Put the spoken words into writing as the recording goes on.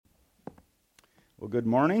Well, good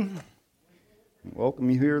morning. Welcome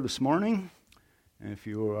you here this morning. And if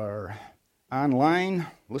you are online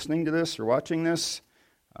listening to this or watching this,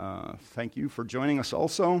 thank you for joining us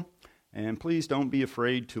also. And please don't be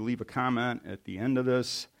afraid to leave a comment at the end of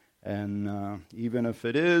this. And even if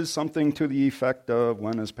it is something to the effect of,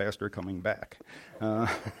 when is Pastor coming back?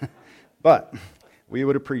 But we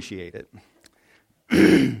would appreciate it.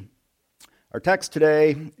 Our text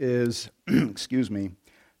today is,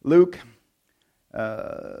 Luke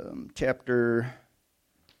chapter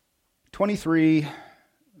 23,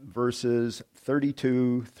 verses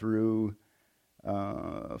 32 through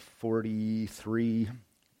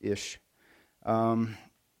 43-ish.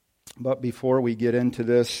 But before we get into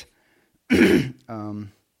this,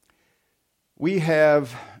 we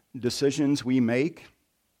have decisions we make.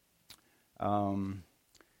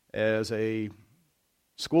 As a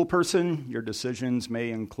school person, your decisions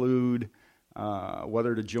may include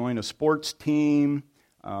whether to join a sports team,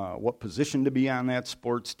 what position to be on that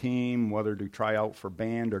sports team, whether to try out for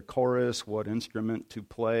band or chorus, what instrument to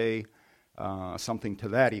play, something to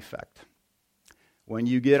that effect. When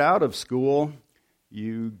you get out of school,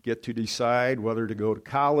 you get to decide whether to go to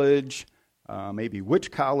college, maybe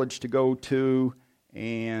which college to go to,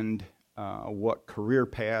 and what career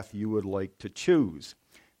path you would like to choose.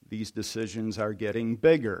 These decisions are getting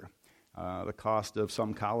bigger. The cost of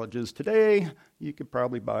some colleges today, you could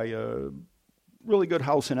probably buy a really good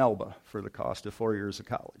house in Elba for the cost of 4 years of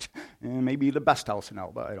college. And maybe the best house in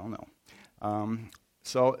Elba, I don't know.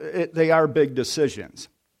 So they are big decisions.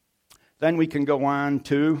 Then we can go on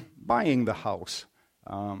to buying the house.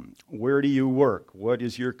 Where do you work? What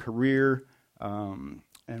is your career? And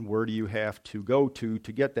where do you have to go to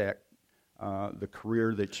get that the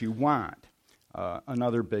career that you want?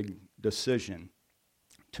 Another big decision.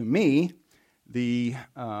 To me, the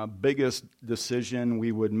biggest decision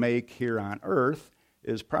we would make here on earth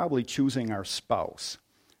is probably choosing our spouse.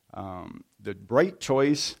 The right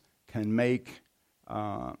choice can make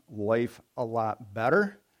life a lot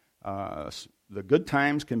better. The good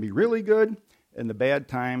times can be really good, and the bad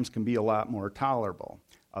times can be a lot more tolerable.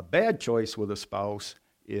 A bad choice with a spouse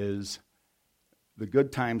is the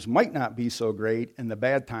good times might not be so great, and the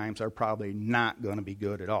bad times are probably not going to be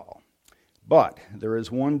good at all. But there is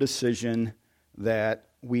one decision that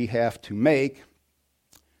we have to make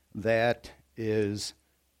that has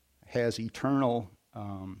eternal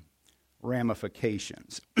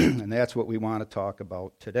ramifications, and that's what we want to talk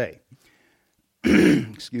about today.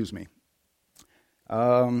 Excuse me.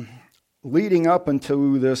 Leading up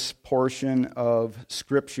into this portion of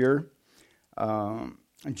Scripture,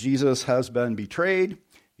 Jesus has been betrayed.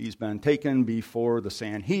 He's been taken before the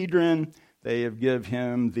Sanhedrin. They have given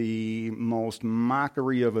him the most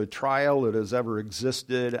mockery of a trial that has ever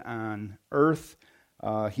existed on earth.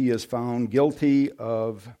 He is found guilty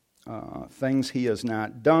of things he has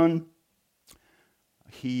not done.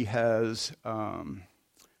 He has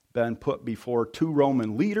been put before two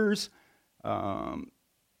Roman leaders, and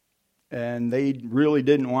they really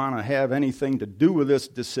didn't want to have anything to do with this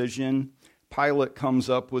decision. Pilate comes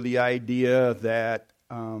up with the idea that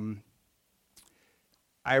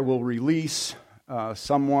I will release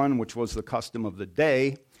someone, which was the custom of the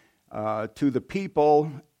day, to the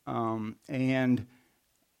people, and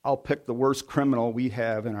I'll pick the worst criminal we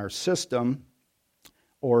have in our system,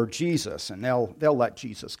 or Jesus, and they'll let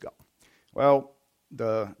Jesus go. Well,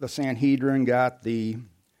 the Sanhedrin got the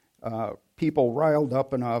people riled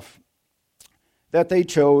up enough that they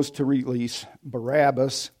chose to release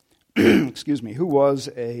Barabbas, who was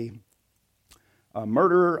a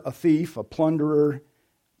murderer, a thief, a plunderer,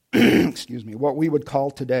 what we would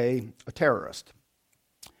call today a terrorist.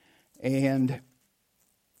 And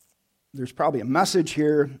there's probably a message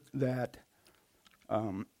here that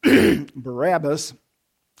Barabbas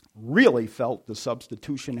really felt the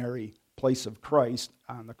substitutionary place of Christ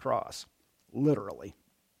on the cross, literally.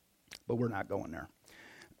 But we're not going there.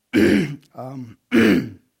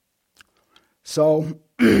 So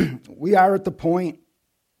we are at the point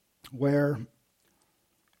where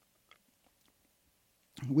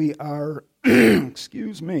we are, at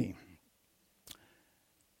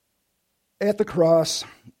the cross.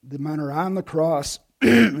 The men are on the cross,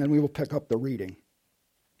 and we will pick up the reading.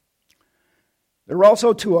 There were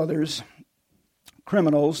also two others,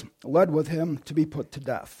 criminals, led with him to be put to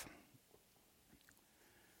death.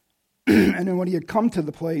 And then when he had come to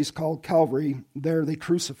the place called Calvary, there they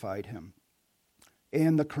crucified him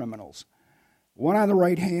and the criminals, one on the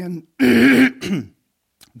right hand,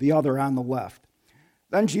 the other on the left.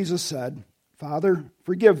 Then Jesus said, Father,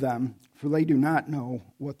 forgive them, for they do not know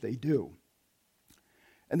what they do.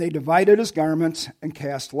 And they divided his garments and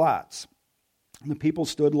cast lots. and the people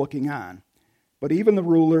stood looking on. But even the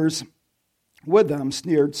rulers with them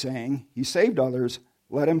sneered, saying, "He saved others,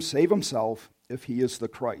 let him save himself if he is the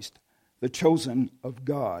Christ, the chosen of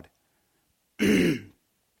God."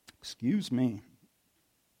 Excuse me.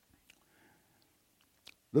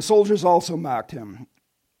 The soldiers also mocked him,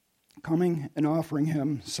 coming and offering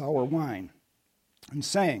him sour wine, and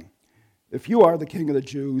saying, "If you are the king of the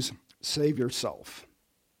Jews, save yourself."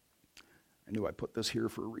 I knew I put this here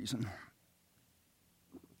for a reason.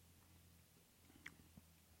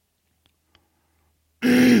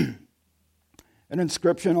 An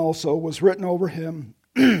inscription also was written over him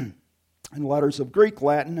in letters of Greek,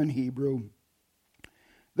 Latin, and Hebrew.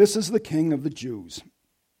 "This is the King of the Jews."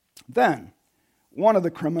 Then one of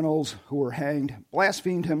the criminals who were hanged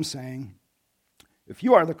blasphemed him, saying, "If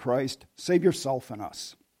you are the Christ, save yourself and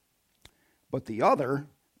us." But the other,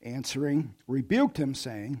 answering, rebuked him,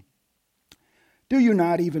 saying, "Do you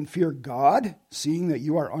not even fear God, seeing that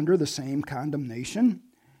you are under the same condemnation?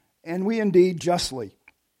 And we indeed justly,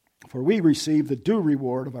 for we receive the due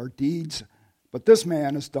reward of our deeds, but this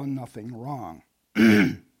man has done nothing wrong."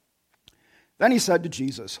 Then he said to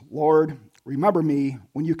Jesus, "Lord, remember me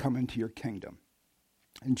when you come into your kingdom."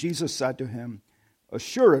 And Jesus said to him,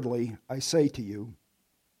 "Assuredly, I say to you,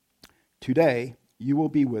 today you will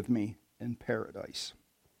be with me in paradise."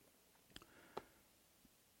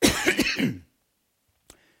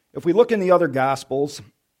 If we look in the other Gospels,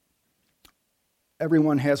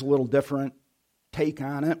 everyone has a little different take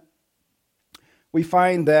on it. We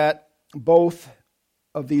find that both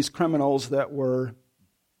of these criminals that were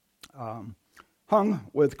hung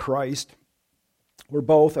with Christ were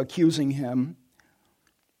both accusing him.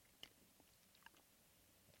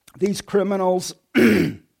 These criminals,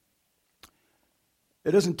 it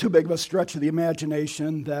isn't too big of a stretch of the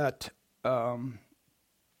imagination that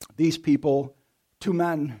these people, two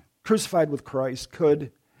men crucified with Christ,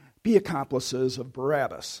 could be accomplices of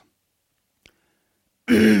Barabbas.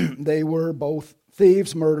 They were both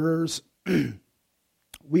thieves, murderers.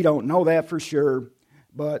 We don't know that for sure,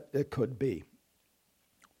 but it could be.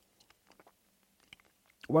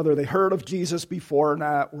 Whether they heard of Jesus before or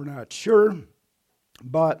not, we're not sure.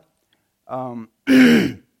 But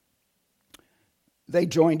they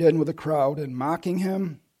joined in with the crowd in mocking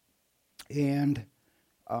him and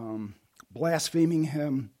blaspheming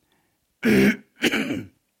him and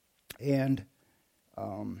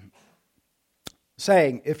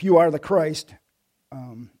saying, "If you are the Christ,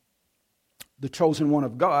 the chosen one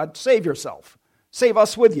of God, save yourself. Save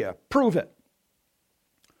us with you. Prove it."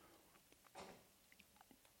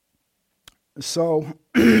 So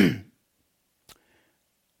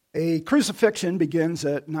a crucifixion begins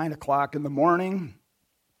at 9 o'clock in the morning,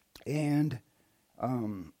 and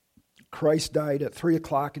Christ died at 3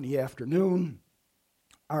 o'clock in the afternoon,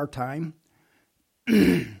 our time.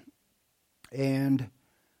 And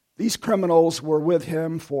these criminals were with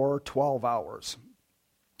him for 12 hours.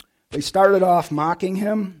 They started off mocking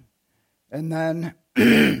him, and then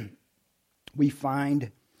we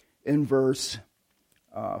find in verse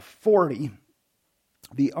 40,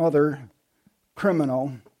 the other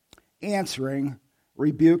criminal answering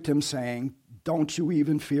rebuked him, saying, "Don't you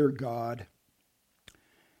even fear God,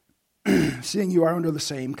 seeing you are under the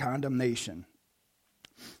same condemnation?"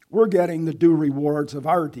 We're getting the due rewards of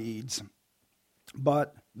our deeds,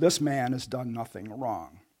 but this man has done nothing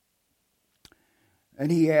wrong.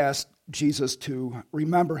 And he asked Jesus to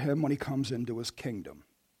remember him when he comes into his kingdom.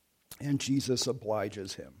 And Jesus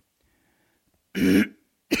obliges him.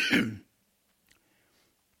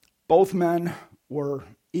 Both men were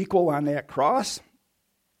equal on that cross.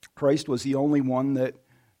 Christ was the only one that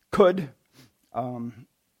could come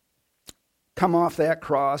off that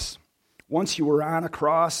cross. Once you were on a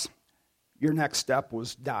cross, your next step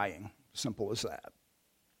was dying. Simple as that.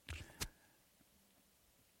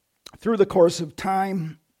 Through the course of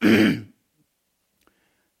time, the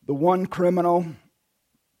one criminal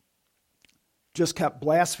just kept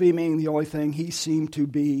blaspheming. The only thing he seemed to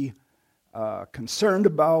be concerned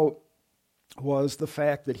about was the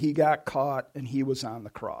fact that he got caught and he was on the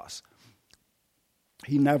cross.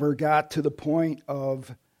 He never got to the point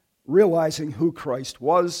of realizing who Christ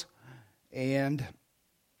was, and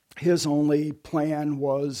his only plan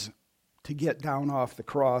was to get down off the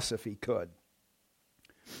cross if he could.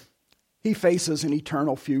 He faces an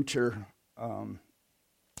eternal future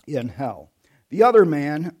in hell. The other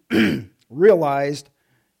man realized,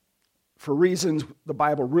 for reasons the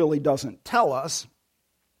Bible really doesn't tell us,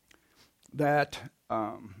 that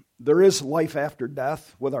there is life after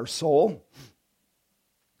death with our soul.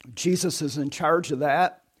 Jesus is in charge of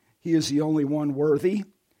that. He is the only one worthy.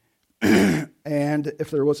 And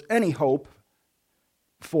if there was any hope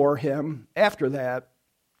for him after that,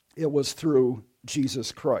 it was through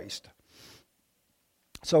Jesus Christ.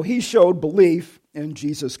 So he showed belief in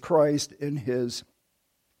Jesus Christ in his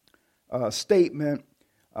statement,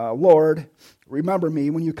 Lord, remember me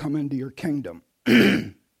when you come into your kingdom.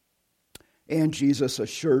 And Jesus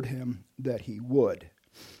assured him that he would.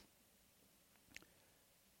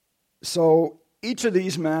 So each of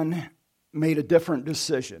these men made a different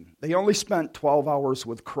decision. They only spent 12 hours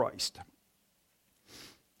with Christ.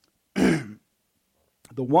 The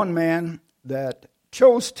one man that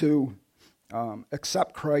chose to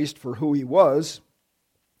accept Christ for who he was,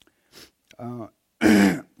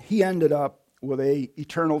 he ended up with an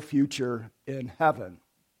eternal future in heaven.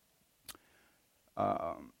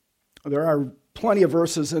 There are plenty of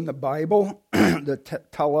verses in the Bible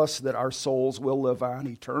that tell us that our souls will live on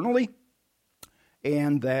eternally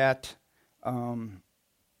and that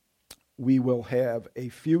we will have a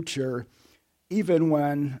future even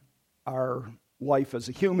when our life as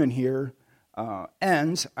a human here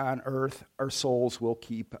ends on earth. Our souls will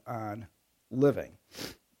keep on living.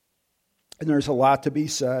 And there's a lot to be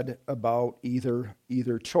said about either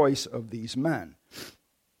choice of these men.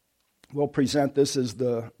 We'll present this as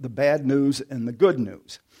the bad news and the good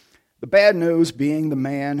news. The bad news being the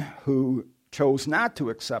man who chose not to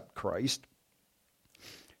accept Christ.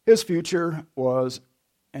 His future was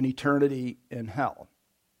an eternity in hell.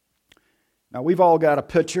 Now, we've all got a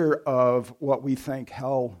picture of what we think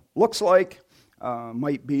hell looks like.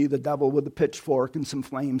 Might be the devil with the pitchfork and some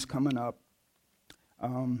flames coming up.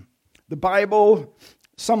 The Bible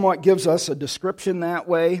somewhat gives us a description that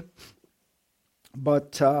way,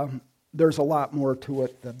 but there's a lot more to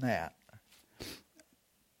it than that.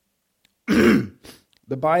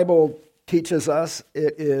 The Bible teaches us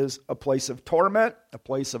it is a place of torment, a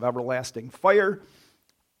place of everlasting fire,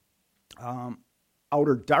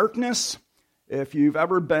 outer darkness. If you've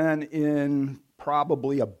ever been in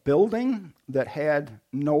probably a building that had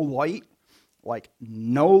no light, like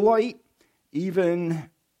no light, even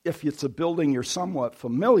if it's a building you're somewhat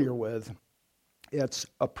familiar with, it's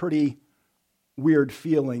a pretty weird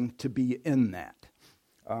feeling to be in that.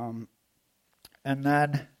 And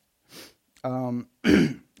then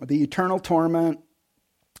the eternal torment,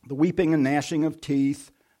 the weeping and gnashing of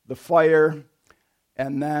teeth, the fire,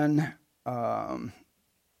 and then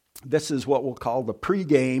this is what we'll call the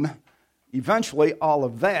pregame. Eventually, all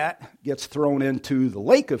of that gets thrown into the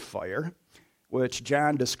lake of fire, which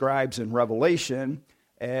John describes in Revelation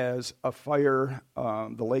as a fire,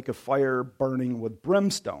 the lake of fire burning with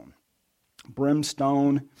brimstone.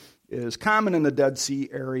 Brimstone is common in the Dead Sea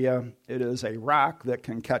area. It is a rock that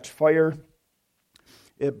can catch fire.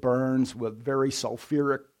 It burns with very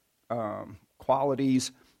sulfuric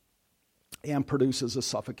qualities and produces a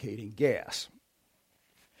suffocating gas.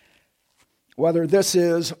 Whether this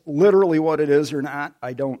is literally what it is or not,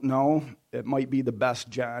 I don't know. It might be the best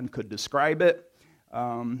John could describe it,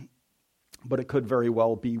 but it could very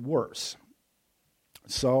well be worse.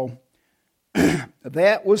 So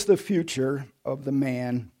that was the future of the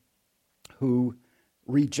man who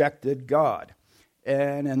rejected God.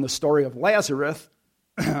 And in the story of Lazarus,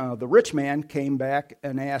 the rich man came back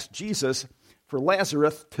and asked Jesus for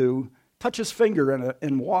Lazarus to touch his finger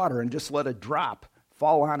in water and just let a drop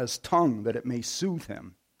fall on his tongue that it may soothe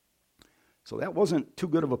him. So that wasn't too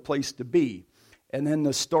good of a place to be. And then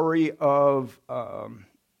the story of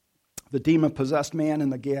the demon-possessed man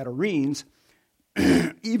and the Gadarenes,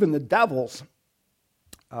 even the devils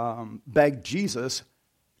begged Jesus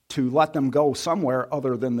to let them go somewhere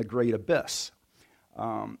other than the great abyss.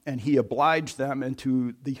 And he obliged them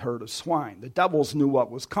into the herd of swine. The devils knew what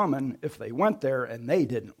was coming if they went there, and they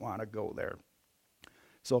didn't want to go there.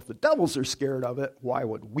 So if the devils are scared of it, why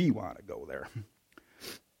would we want to go there?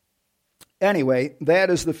 Anyway,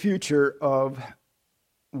 that is the future of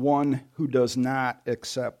one who does not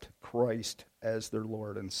accept Christ as their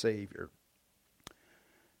Lord and Savior.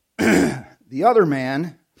 The other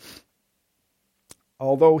man,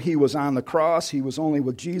 although he was on the cross, he was only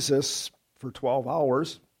with Jesus for 12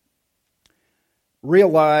 hours,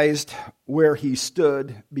 realized where he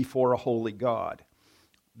stood before a holy God,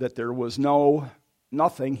 that there was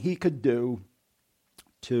nothing he could do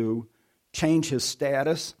to change his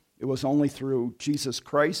status. It was only through Jesus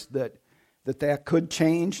Christ that could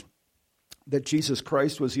change, that Jesus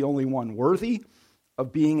Christ was the only one worthy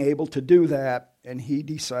of being able to do that, and he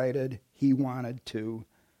decided he wanted to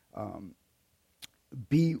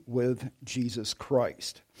be with Jesus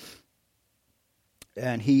Christ.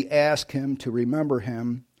 And he asked him to remember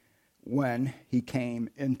him when he came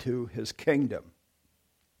into his kingdom.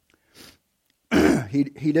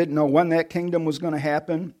 he didn't know when that kingdom was going to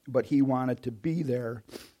happen, but he wanted to be there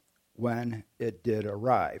when it did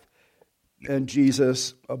arrive. And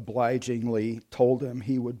Jesus obligingly told him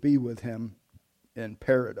he would be with him in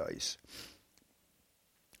paradise.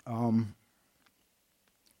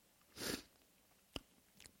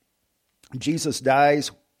 Jesus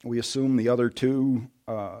dies. We assume the other two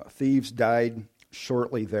thieves died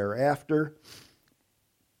shortly thereafter.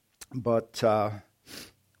 But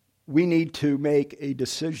we need to make a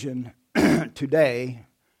decision today,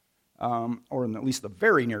 or in at least the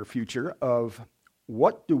very near future, of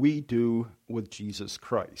what do we do with Jesus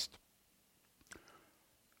Christ?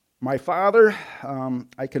 My father,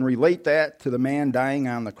 I can relate that to the man dying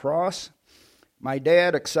on the cross. My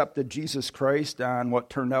dad accepted Jesus Christ on what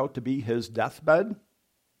turned out to be his deathbed.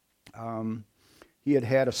 He had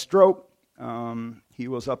had a stroke. He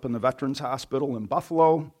was up in the Veterans Hospital in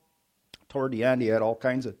Buffalo. Toward the end, he had all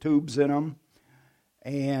kinds of tubes in him.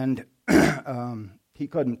 And he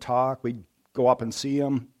couldn't talk. We'd go up and see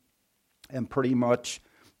him and pretty much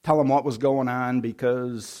tell him what was going on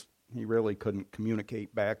because he really couldn't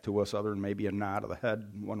communicate back to us other than maybe a nod of the head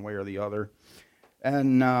one way or the other.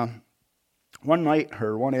 And one night,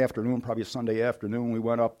 or one afternoon, probably a Sunday afternoon, we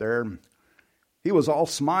went up there. And he was all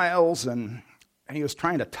smiles, and he was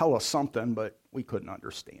trying to tell us something, but we couldn't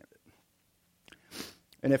understand it.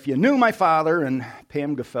 And if you knew my father, and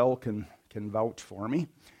Pam Gaffel can vouch for me,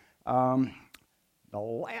 the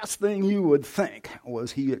last thing you would think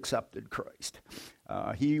was he accepted Christ.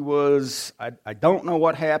 He was, I don't know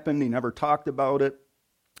what happened. He never talked about it.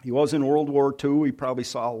 He was in World War II. He probably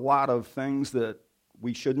saw a lot of things that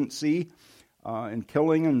we shouldn't see in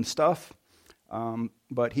killing and stuff.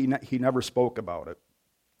 But he never spoke about it.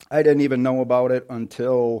 I didn't even know about it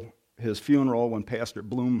until his funeral when Pastor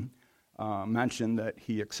Bloom mentioned that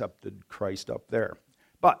he accepted Christ up there.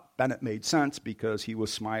 But then it made sense because he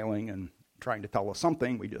was smiling and trying to tell us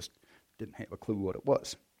something. We just didn't have a clue what it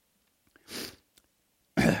was.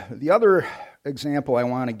 The other example I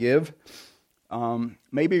want to give,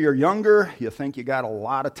 maybe you're younger, you think you got a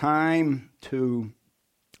lot of time to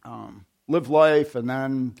live life, and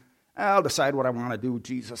then I'll decide what I want to do with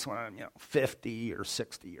Jesus when I'm 50 or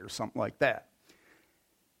 60 or something like that.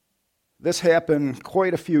 This happened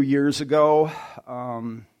quite a few years ago.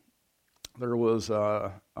 There was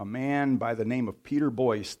a man by the name of Peter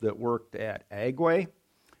Boyce that worked at Agway.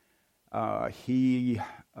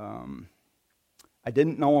 I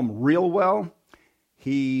didn't know him real well.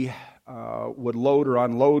 He would load or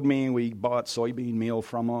unload me. We bought soybean meal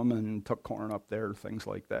from him and took corn up there, things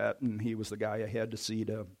like that. And he was the guy I had to see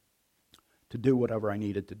to do whatever I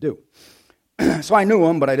needed to do. So I knew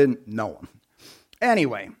him, but I didn't know him.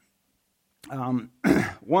 Anyway,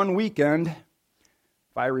 one weekend,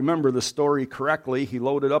 if I remember the story correctly, he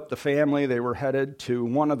loaded up the family. They were headed to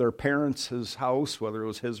one of their parents' house, whether it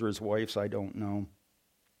was his or his wife's, I don't know.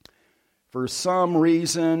 For some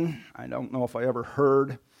reason, I don't know if I ever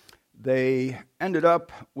heard, they ended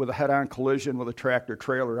up with a head-on collision with a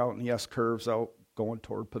tractor-trailer out in the S-curves out going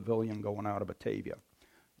toward Pavilion, going out of Batavia.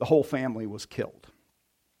 The whole family was killed.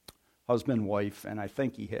 Husband, wife, and I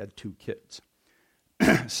think he had 2 kids.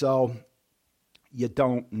 So you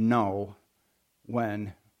don't know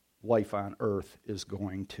when life on earth is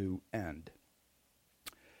going to end.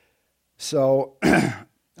 So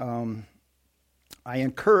I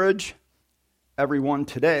encourage everyone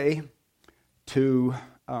today to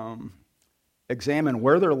examine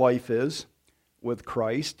where their life is with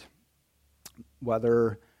Christ,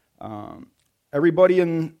 whether everybody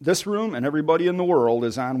in this room and everybody in the world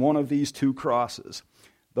is on one of these 2 crosses,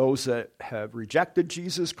 those that have rejected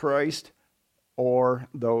Jesus Christ or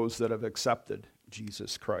those that have accepted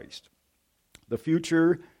Jesus Christ. The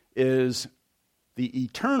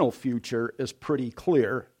eternal future is pretty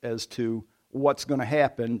clear as to what's going to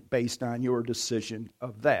happen based on your decision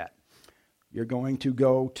of that. You're going to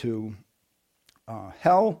go to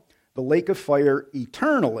hell, the lake of fire,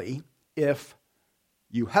 eternally if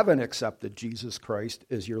you haven't accepted Jesus Christ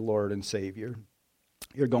as your Lord and Savior.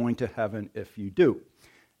 You're going to heaven if you do.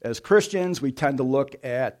 As Christians, we tend to look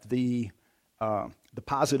at the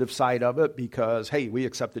positive side of it because, hey, we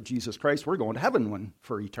accepted Jesus Christ, we're going to heaven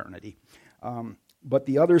for eternity. But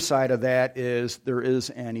the other side of that is there is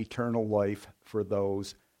an eternal life for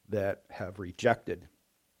those that have rejected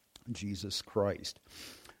Jesus Christ.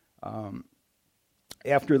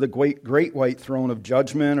 After the great white throne of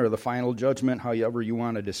judgment, or the final judgment, however you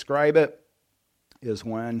want to describe it, is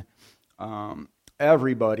when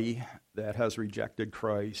everybody that has rejected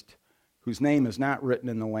Christ, whose name is not written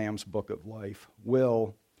in the Lamb's Book of Life,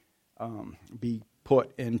 will be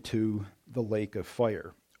put into the lake of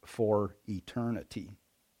fire, for eternity.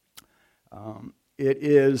 It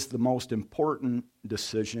is the most important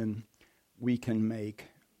decision we can make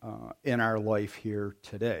in our life here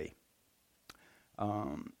today,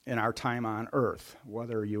 in our time on earth.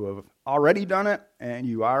 Whether you have already done it and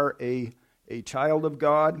you are a child of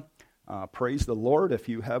God, praise the Lord if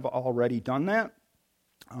you have already done that.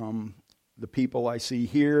 The people I see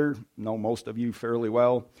here know most of you fairly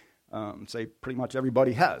well. Say pretty much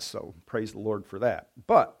everybody has, so praise the Lord for that.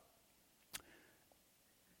 But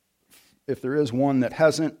if there is one that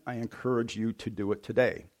hasn't, I encourage you to do it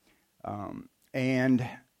today.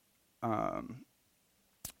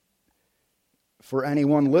 For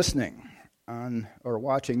anyone listening on or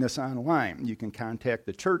watching this online, you can contact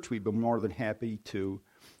the church. We'd be more than happy to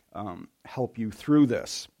help you through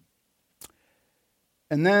this.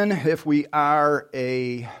 And then if we are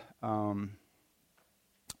a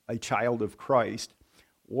child of Christ,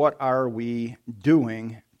 what are we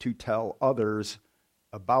doing to tell others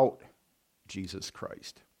about Jesus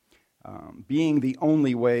Christ? Being the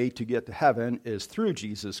only way to get to heaven is through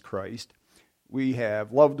Jesus Christ. We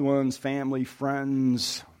have loved ones, family,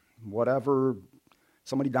 friends, whatever,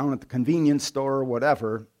 somebody down at the convenience store,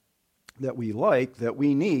 whatever, that we like, that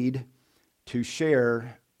we need to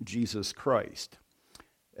share Jesus Christ.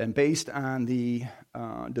 And based on the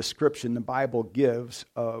description the Bible gives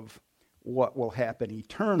of what will happen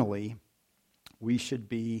eternally, we should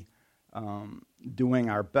be doing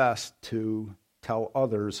our best to tell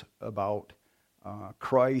others about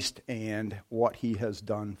Christ and what he has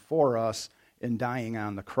done for us in dying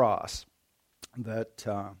on the cross.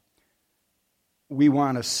 That we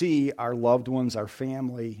want to see our loved ones, our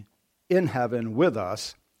family, in heaven with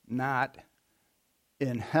us, not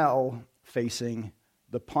in hell facing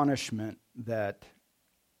the punishment that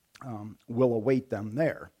will await them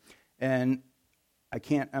there. And I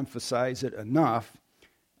can't emphasize it enough.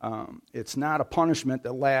 It's not a punishment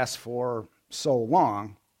that lasts for so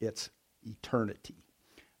long. It's eternity.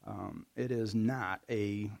 It is not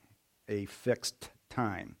a fixed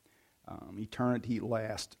time. Eternity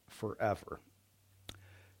lasts forever.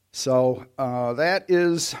 So that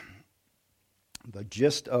is the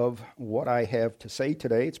gist of what I have to say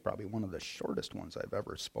today. It's probably one of the shortest ones I've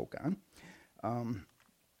ever spoke on.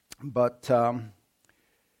 But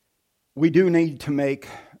we do need to make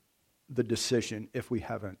the decision if we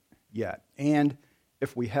haven't yet. And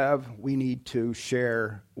if we have, we need to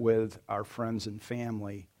share with our friends and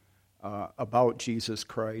family about Jesus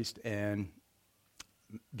Christ and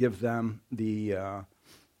give them the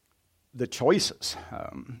choices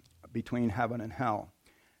between heaven and hell.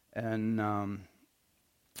 And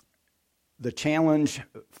the challenge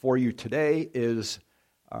for you today is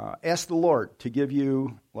ask the Lord to give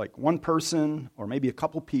you like one person or maybe a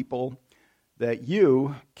couple people that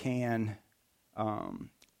you can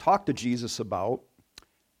talk to Jesus about,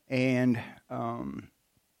 and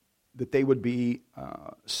that they would be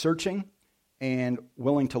searching and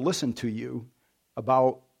willing to listen to you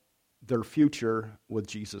about their future with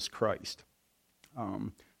Jesus Christ.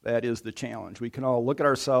 That is the challenge. We can all look at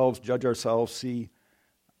ourselves, judge ourselves, see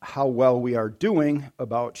how well we are doing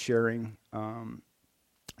about sharing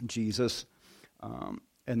Jesus,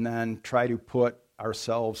 and then try to put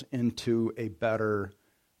ourselves into a better,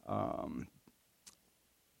 I don't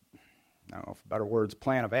know if better words,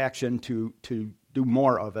 plan of action to do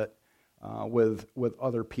more of it with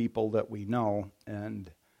other people that we know, and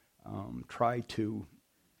try to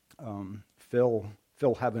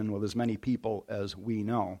fill heaven with as many people as we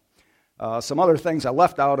know. Some other things I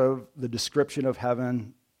left out of the description of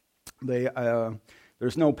heaven.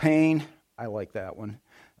 There's no pain. I like that one.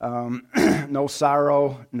 No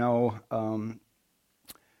sorrow. No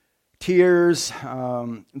tears.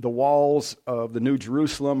 The walls of the New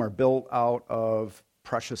Jerusalem are built out of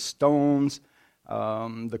precious stones.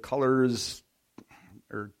 The colors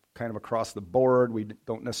are kind of across the board. We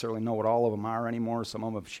don't necessarily know what all of them are anymore. Some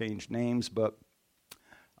of them have changed names, but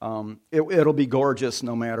it'll be gorgeous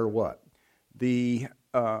no matter what. The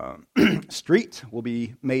streets will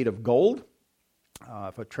be made of gold,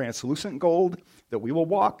 of a translucent gold that we will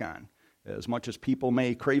walk on. As much as people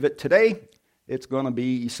may crave it today, it's going to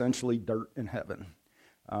be essentially dirt in heaven.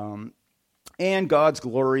 And God's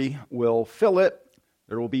glory will fill it.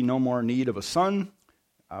 There will be no more need of a sun,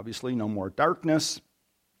 obviously no more darkness,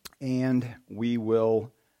 and we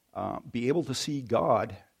will be able to see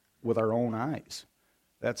God with our own eyes.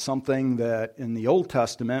 That's something that in the Old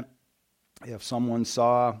Testament, if someone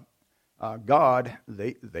saw God,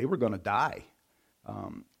 they were going to die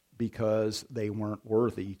because they weren't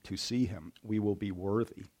worthy to see him. We will be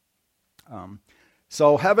worthy.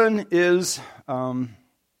 So heaven is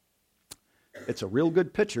it's a real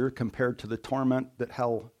good picture compared to the torment that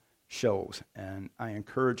hell shows. And I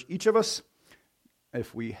encourage each of us,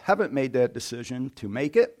 if we haven't made that decision, to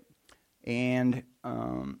make it. And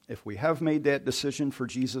if we have made that decision for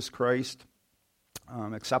Jesus Christ,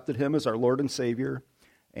 accepted him as our Lord and Savior,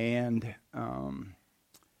 and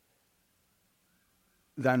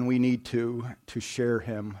then we need to share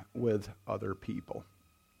him with other people.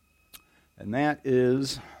 And that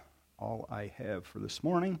is all I have for this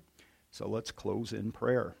morning. So let's close in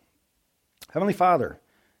prayer. Heavenly Father,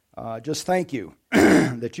 just thank you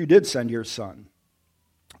that you did send your Son,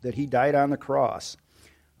 that he died on the cross.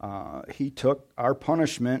 He took our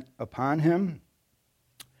punishment upon him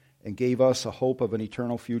and gave us a hope of an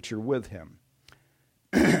eternal future with him.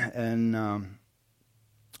 And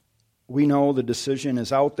we know the decision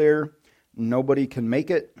is out there. Nobody can make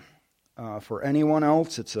it for anyone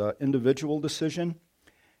else. It's an individual decision.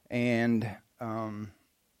 And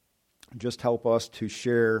just help us to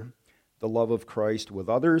share the love of Christ with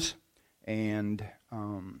others and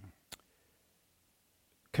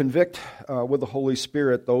convict with the Holy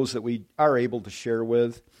Spirit those that we are able to share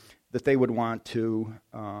with, that they would want to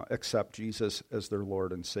accept Jesus as their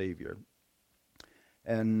Lord and Savior.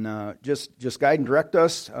 And just guide and direct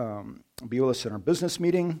us. Be with us in our business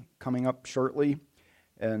meeting coming up shortly.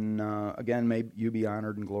 And again, may you be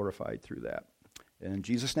honored and glorified through that. In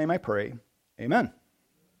Jesus' name I pray. Amen.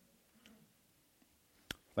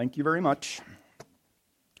 Thank you very much.